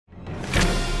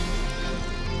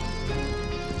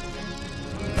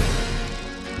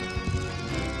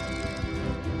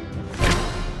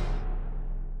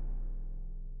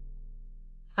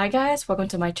Hi guys, welcome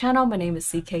to my channel. My name is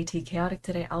CKT Chaotic.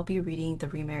 Today I'll be reading The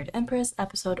Remarried Empress,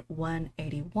 episode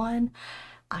 181.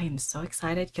 I am so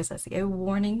excited because I see a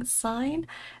warning sign,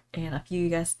 and a few of you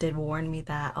guys did warn me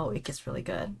that, oh, it gets really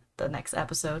good. The next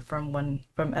episode from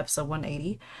episode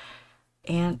 180.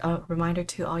 And a reminder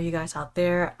to all you guys out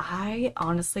there, I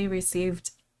honestly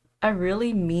received a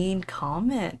really mean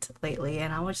comment lately,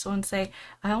 and I just want to say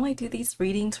I only do these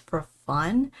readings for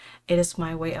fun. It is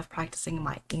my way of practicing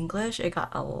my English. It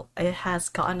has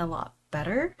gotten a lot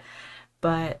better,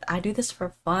 but I do this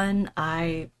for fun.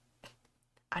 I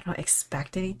don't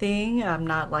expect anything. I'm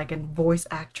not like a voice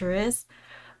actress,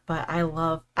 but I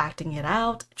love acting it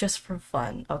out just for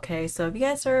fun. Okay, so if you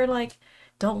guys are like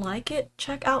don't like it,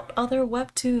 check out other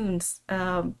webtoons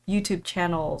YouTube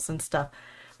channels and stuff,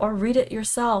 or read it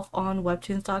yourself on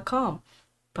webtoons.com.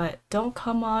 But don't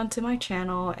come on to my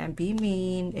channel and be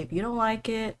mean. If you don't like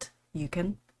it, you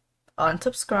can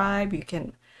unsubscribe, you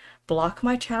can block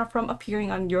my channel from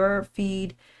appearing on your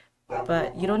feed,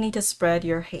 but you don't need to spread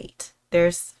your hate.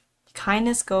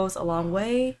 Kindness goes a long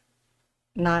way.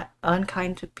 Not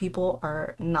unkind people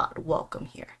are not welcome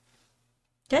here.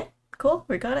 Okay, cool,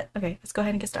 we got it. Okay, let's go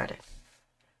ahead and get started.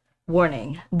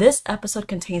 Warning, this episode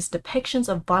contains depictions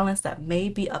of violence that may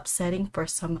be upsetting for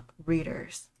some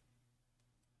readers.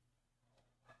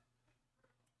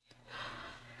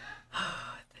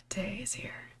 The day is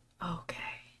here. Okay.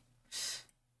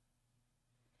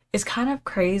 It's kind of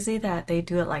crazy that they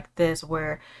do it like this,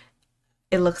 where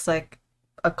it looks like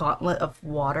a gauntlet of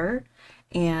water.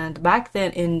 And back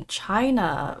then in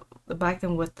China, back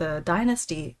then with the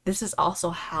dynasty, this is also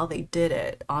how they did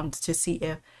it, to see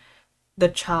if the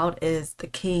child is the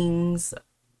king's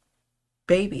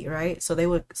baby, right? So they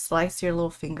would slice your little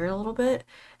finger a little bit,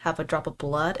 have a drop of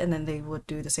blood, and then they would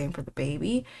do the same for the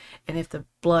baby. And if the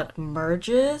blood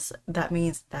merges, that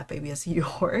means that baby is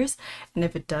yours. And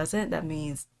if it doesn't, that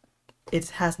means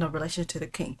it has no relation to the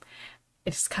king.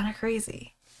 It's kind of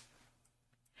crazy.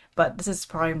 But this is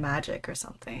probably magic or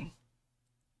something.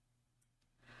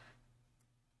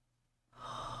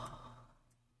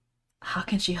 How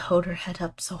can she hold her head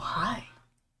up so high?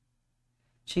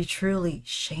 She truly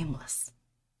shameless.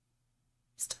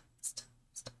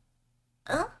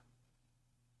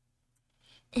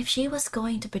 If she was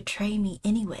going to betray me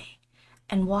anyway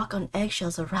and walk on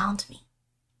eggshells around me,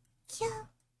 yeah,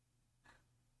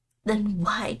 then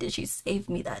why did she save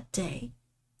me that day?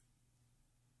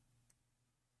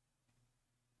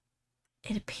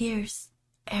 It appears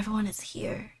everyone is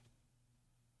here.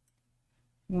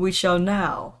 We shall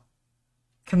now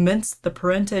commence the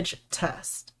parentage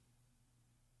test.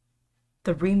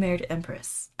 The Remarried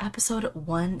Empress, episode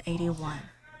 181.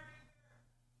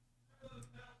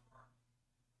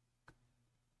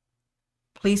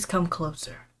 Please come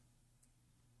closer.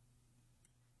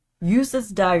 Use this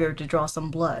dagger to draw some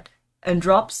blood and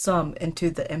drop some into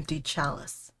the empty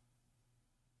chalice.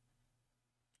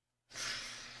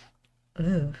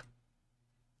 Ugh.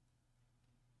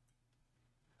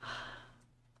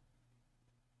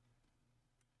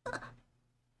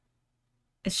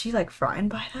 Is she like frightened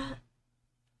by that?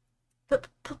 But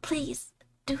please,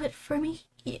 do it for me,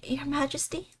 Your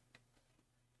Majesty.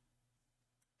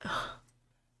 Ugh.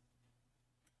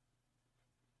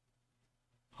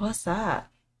 What's that?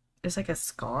 It's like a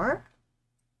scar?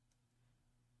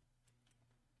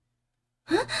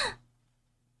 Huh?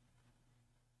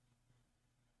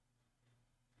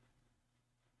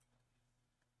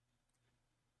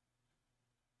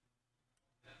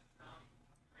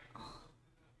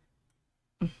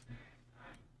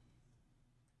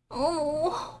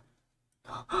 Oh.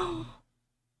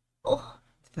 Oh.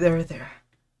 There.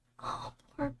 Oh,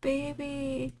 poor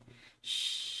baby.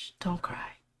 Shh, don't cry.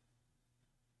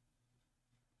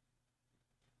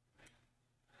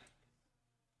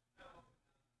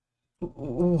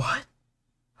 What?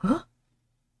 Huh?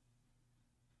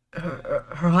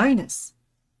 Her Highness.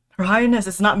 Her Highness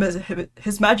is not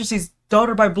His Majesty's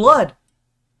daughter by blood.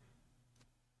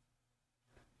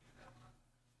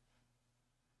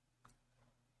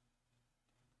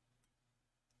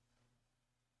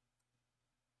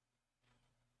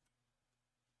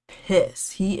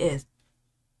 Pissed. He is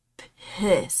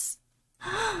pissed.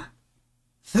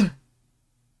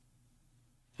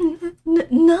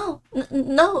 No,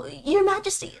 Your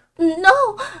Majesty,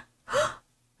 no.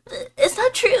 It's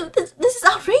not true. This is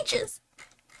outrageous.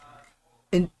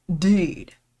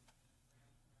 Indeed.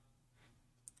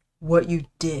 What you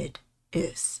did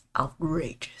is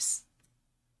outrageous.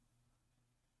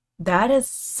 That is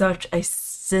such a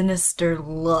sinister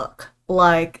look.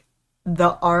 Like,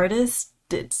 the artist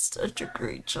did such a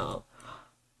great job.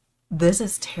 This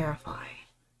is terrifying.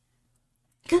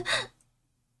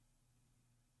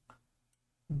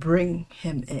 Bring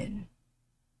him in.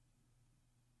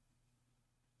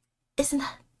 Isn't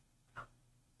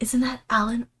that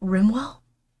Alan Rimwell?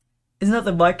 Isn't that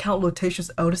the Viscount Lutatius'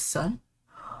 eldest son?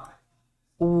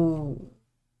 Ooh,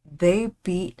 they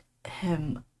beat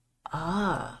him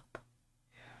up.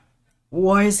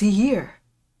 Why is he here?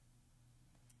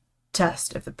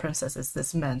 Test if the princess is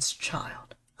this man's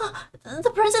child.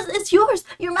 The princess is yours,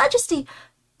 Your Majesty.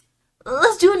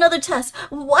 Let's do another test.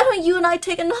 Why don't you and I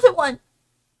take another one?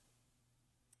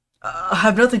 I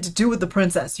have nothing to do with the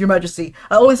princess, Your Majesty.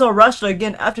 I only saw Rashta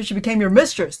again after she became your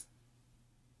mistress.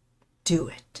 Do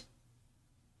it.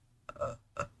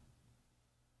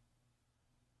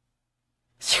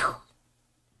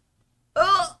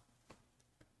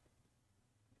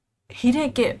 He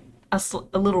didn't get a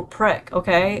little prick,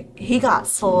 okay? He got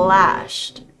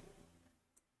slashed.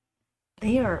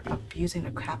 They are abusing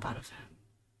the crap out of him.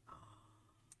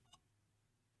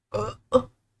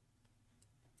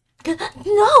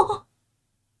 No!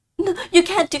 No! You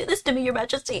can't do this to me, Your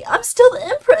Majesty. I'm still the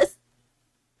Empress.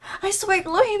 I swear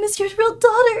Glorium is your real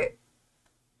daughter.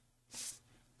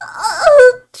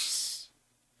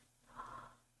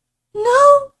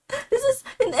 No! This is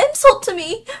an insult to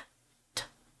me.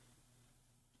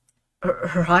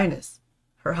 Her Highness.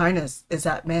 Her Highness is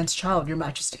that man's child, Your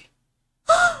Majesty.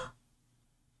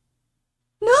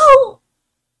 No!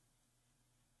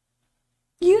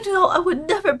 You know I would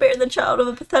never bear the child of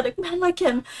a pathetic man like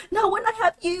him. Not when I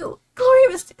have you.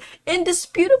 Glorium is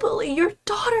indisputably your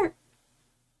daughter.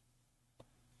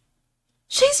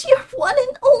 She's your one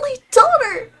and only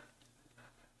daughter.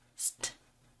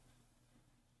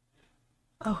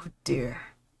 Oh dear.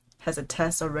 Has a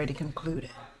test already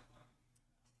concluded?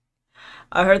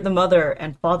 I heard the mother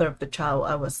and father of the child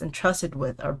I was entrusted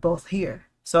with are both here,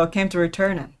 so I came to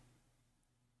return him.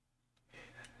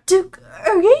 Duke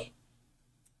Ergi?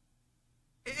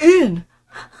 In!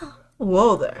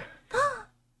 Whoa there.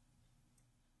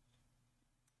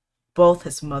 Both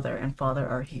his mother and father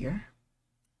are here.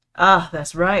 Ah,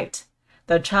 that's right.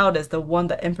 That child is the one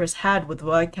the Empress had with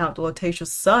Viscount Lutatius'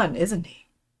 son, isn't he?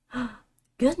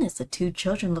 Goodness, the two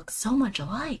children look so much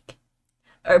alike.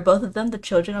 Are both of them the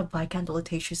children of Viscount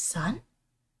Lutatius' son?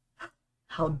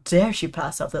 How dare she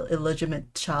pass off the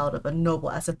illegitimate child of a noble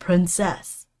as a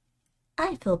princess?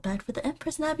 I feel bad for the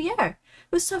Empress Navier,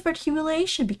 who suffered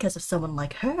humiliation because of someone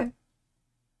like her.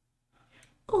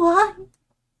 Why?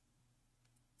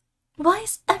 Why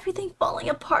is everything falling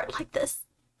apart like this?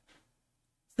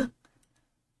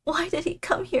 Why did he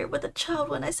come here with a child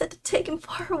when I said to take him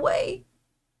far away?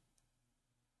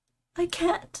 I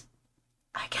can't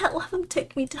let them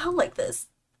take me down like this.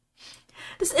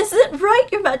 This isn't right,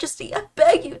 Your Majesty. I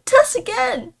beg you, test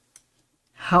again.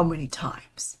 How many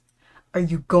times are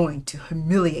you going to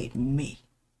humiliate me?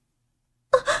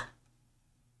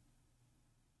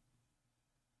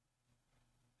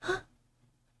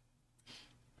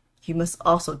 You must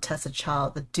also test the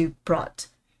child the Duke brought,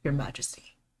 Your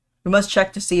Majesty. We must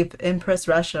check to see if Empress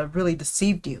Rashta really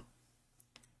deceived you.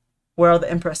 Where are the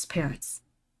Empress parents?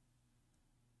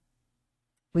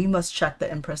 We must check the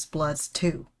Empress bloods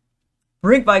too.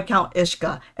 Bring Viscount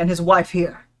Ishka and his wife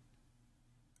here.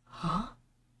 Huh?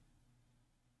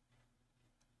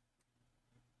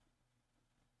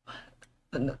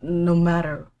 No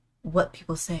matter what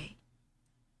people say,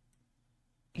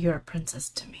 you're a princess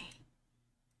to me.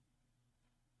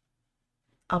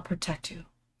 I'll protect you,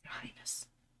 Your Highness.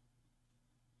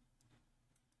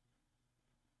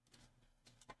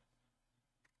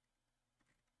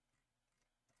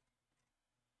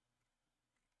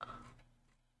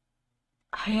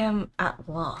 I am at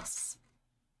loss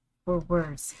for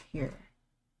words here.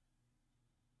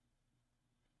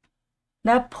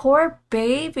 That poor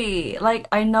baby. Like,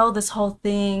 I know this whole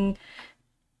thing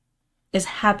is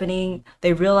happening.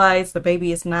 They realize the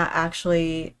baby is not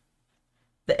actually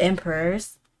the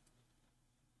Emperor's.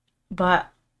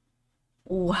 But,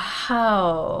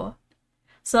 wow.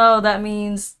 So that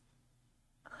means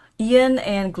Ian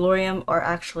and Glorium are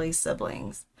actually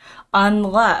siblings.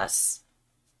 Unless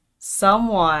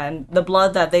someone, the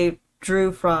blood that they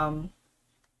drew from,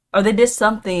 or they did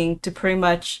something to pretty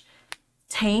much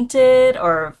taint it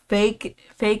or fake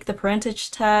the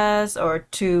parentage test or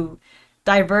to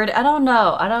divert it. I don't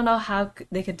know how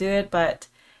they could do it, but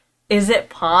is it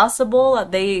possible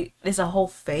that there's a whole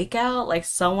fake out, like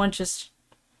someone just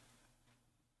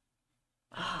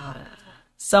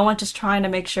trying to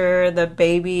make sure the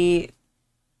baby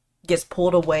gets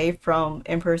pulled away from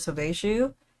Emperor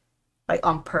Sovieshu, like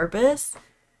on purpose?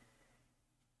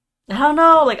 I don't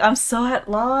know, like I'm so at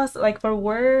loss, like for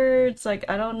words, like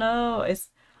I don't know.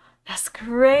 That's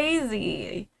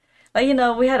crazy. Like, you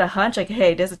know, we had a hunch like,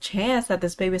 hey, there's a chance that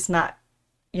this baby's not,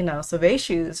 you know,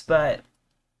 Sovieshu's, but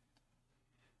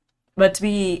to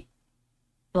be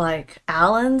like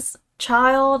Alan's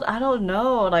child, I don't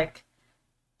know. Like,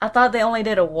 I thought they only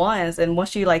did it once, and once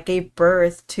she like gave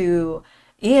birth to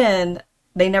Ian,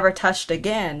 they never touched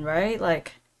again, right?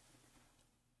 Like,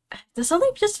 there's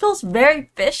something just feels very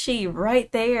fishy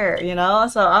right there, you know?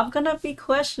 So I'm gonna be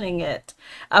questioning it.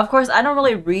 Of course, I don't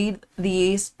really read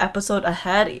these episode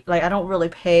ahead. Like, I don't really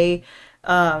pay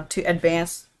to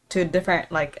advance to a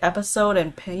different like episode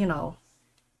and pay, you know,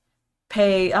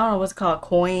 pay, I don't know what's it called,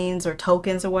 coins or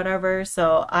tokens or whatever.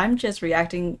 So I'm just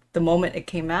reacting the moment it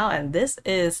came out, and this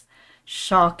is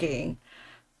shocking.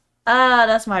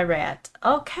 That's my rant.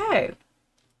 Okay.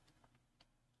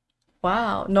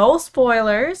 Wow. No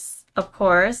spoilers, of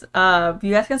course. You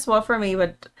guys can spoil for me,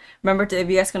 but remember to, if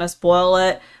you guys gonna spoil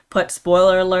it, put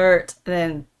spoiler alert,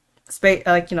 then space,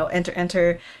 like, you know,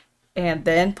 enter, and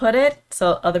then put it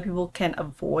so other people can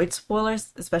avoid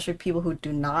spoilers, especially people who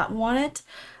do not want it.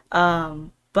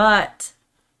 But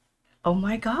oh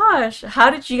my gosh, how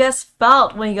did you guys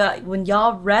felt when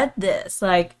y'all read this?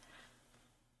 Like,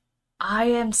 I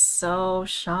am so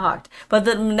shocked. But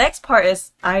the next part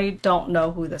is I don't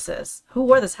know who this is. Who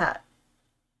wore this hat?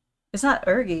 It's not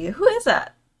Ergi. Who is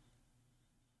that?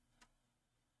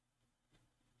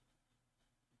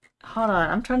 Hold on,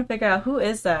 I'm trying to figure out who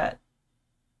is that.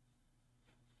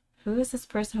 Who is this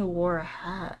person who wore a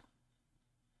hat?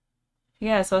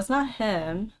 Yeah, so it's not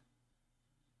him.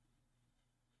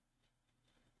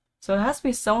 So it has to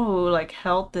be someone who like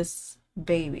held this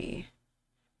baby.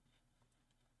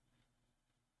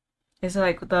 Is it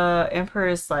like the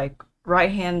emperor's like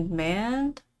right hand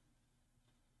man?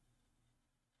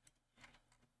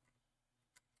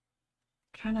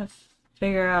 Trying to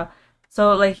figure out.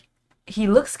 So like he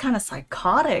looks kind of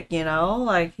psychotic, you know?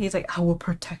 Like he's like, I will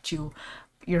protect you,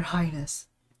 your highness.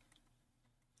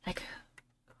 Like,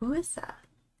 who is that?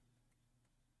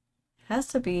 It has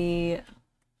to be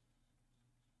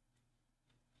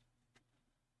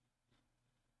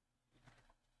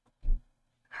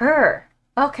her.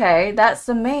 Okay, that's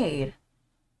the maid.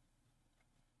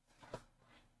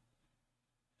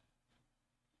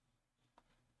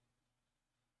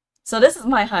 So this is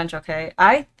my hunch, okay?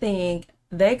 I think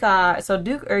they got, so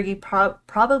Duke Ergi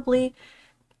probably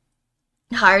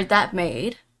hired that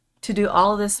maid to do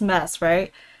all of this mess,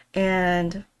 right?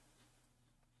 And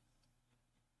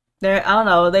they, I don't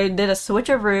know, they did a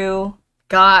switcheroo,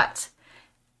 got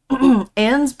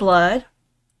Anne's blood.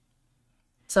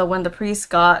 So when the priest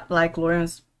got like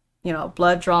Lauren's, you know,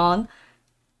 blood drawn,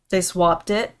 they swapped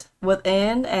it with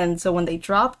Anne, and so when they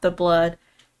dropped the blood,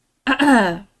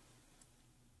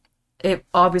 it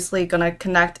obviously gonna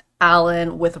connect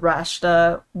Alan with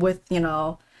Rashta with, you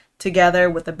know, together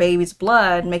with the baby's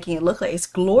blood, making it look like it's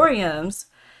Glorium's,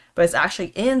 but it's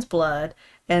actually Anne's blood.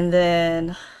 And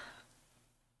then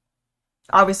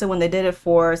obviously when they did it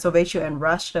for Sovieshu and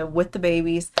Rashta with the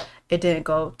babies, it didn't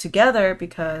go together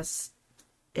because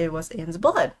it was Anne's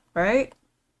blood, right?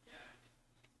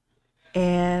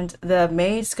 And the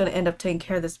maid's gonna end up taking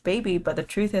care of this baby, but the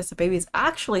truth is the baby is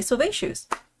actually Sovieshu's.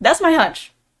 That's my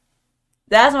hunch.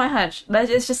 That's my hunch.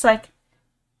 It's just like,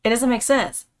 it doesn't make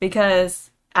sense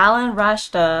because Alan and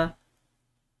Rashta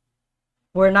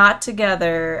were not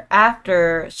together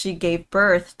after she gave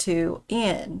birth to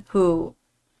Ian, who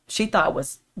she thought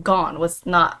was gone, was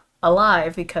not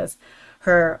alive because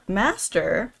her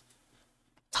master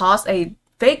tossed a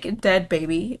fake dead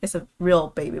baby. It's a real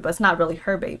baby, but it's not really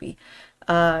her baby.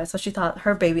 So she thought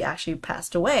her baby actually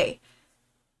passed away.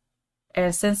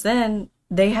 And since then,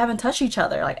 they haven't touched each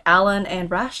other, like Alan and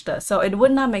Rashta. So it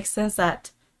would not make sense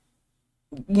that,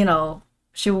 you know,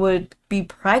 she would be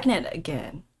pregnant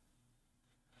again.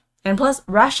 And plus,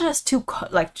 Rashta is too,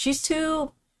 like, she's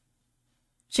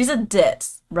a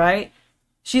ditz, right?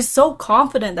 She's so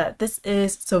confident that this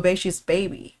is Sovieshu's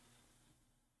baby.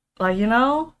 Like, you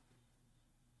know?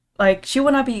 Like, she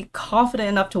would not be confident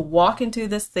enough to walk into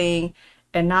this thing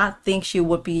and not think she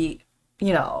would be,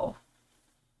 you know,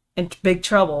 in big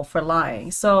trouble for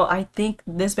lying. So I think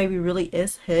this baby really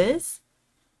is his.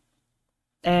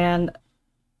 And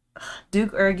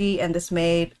Duke Ergi and this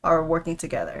maid are working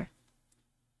together.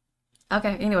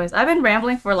 Okay, anyways, I've been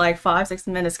rambling for like 5-6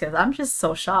 minutes because I'm just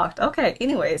so shocked. Okay,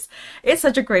 anyways, it's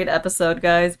such a great episode,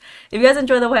 guys. If you guys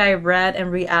enjoy the way I read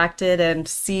and reacted and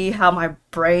see how my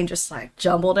brain just like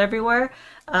jumbled everywhere,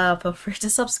 feel free to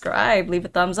subscribe, leave a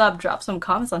thumbs up, drop some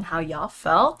comments on how y'all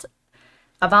felt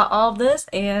about all of this,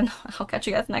 and I'll catch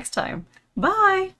you guys next time. Bye!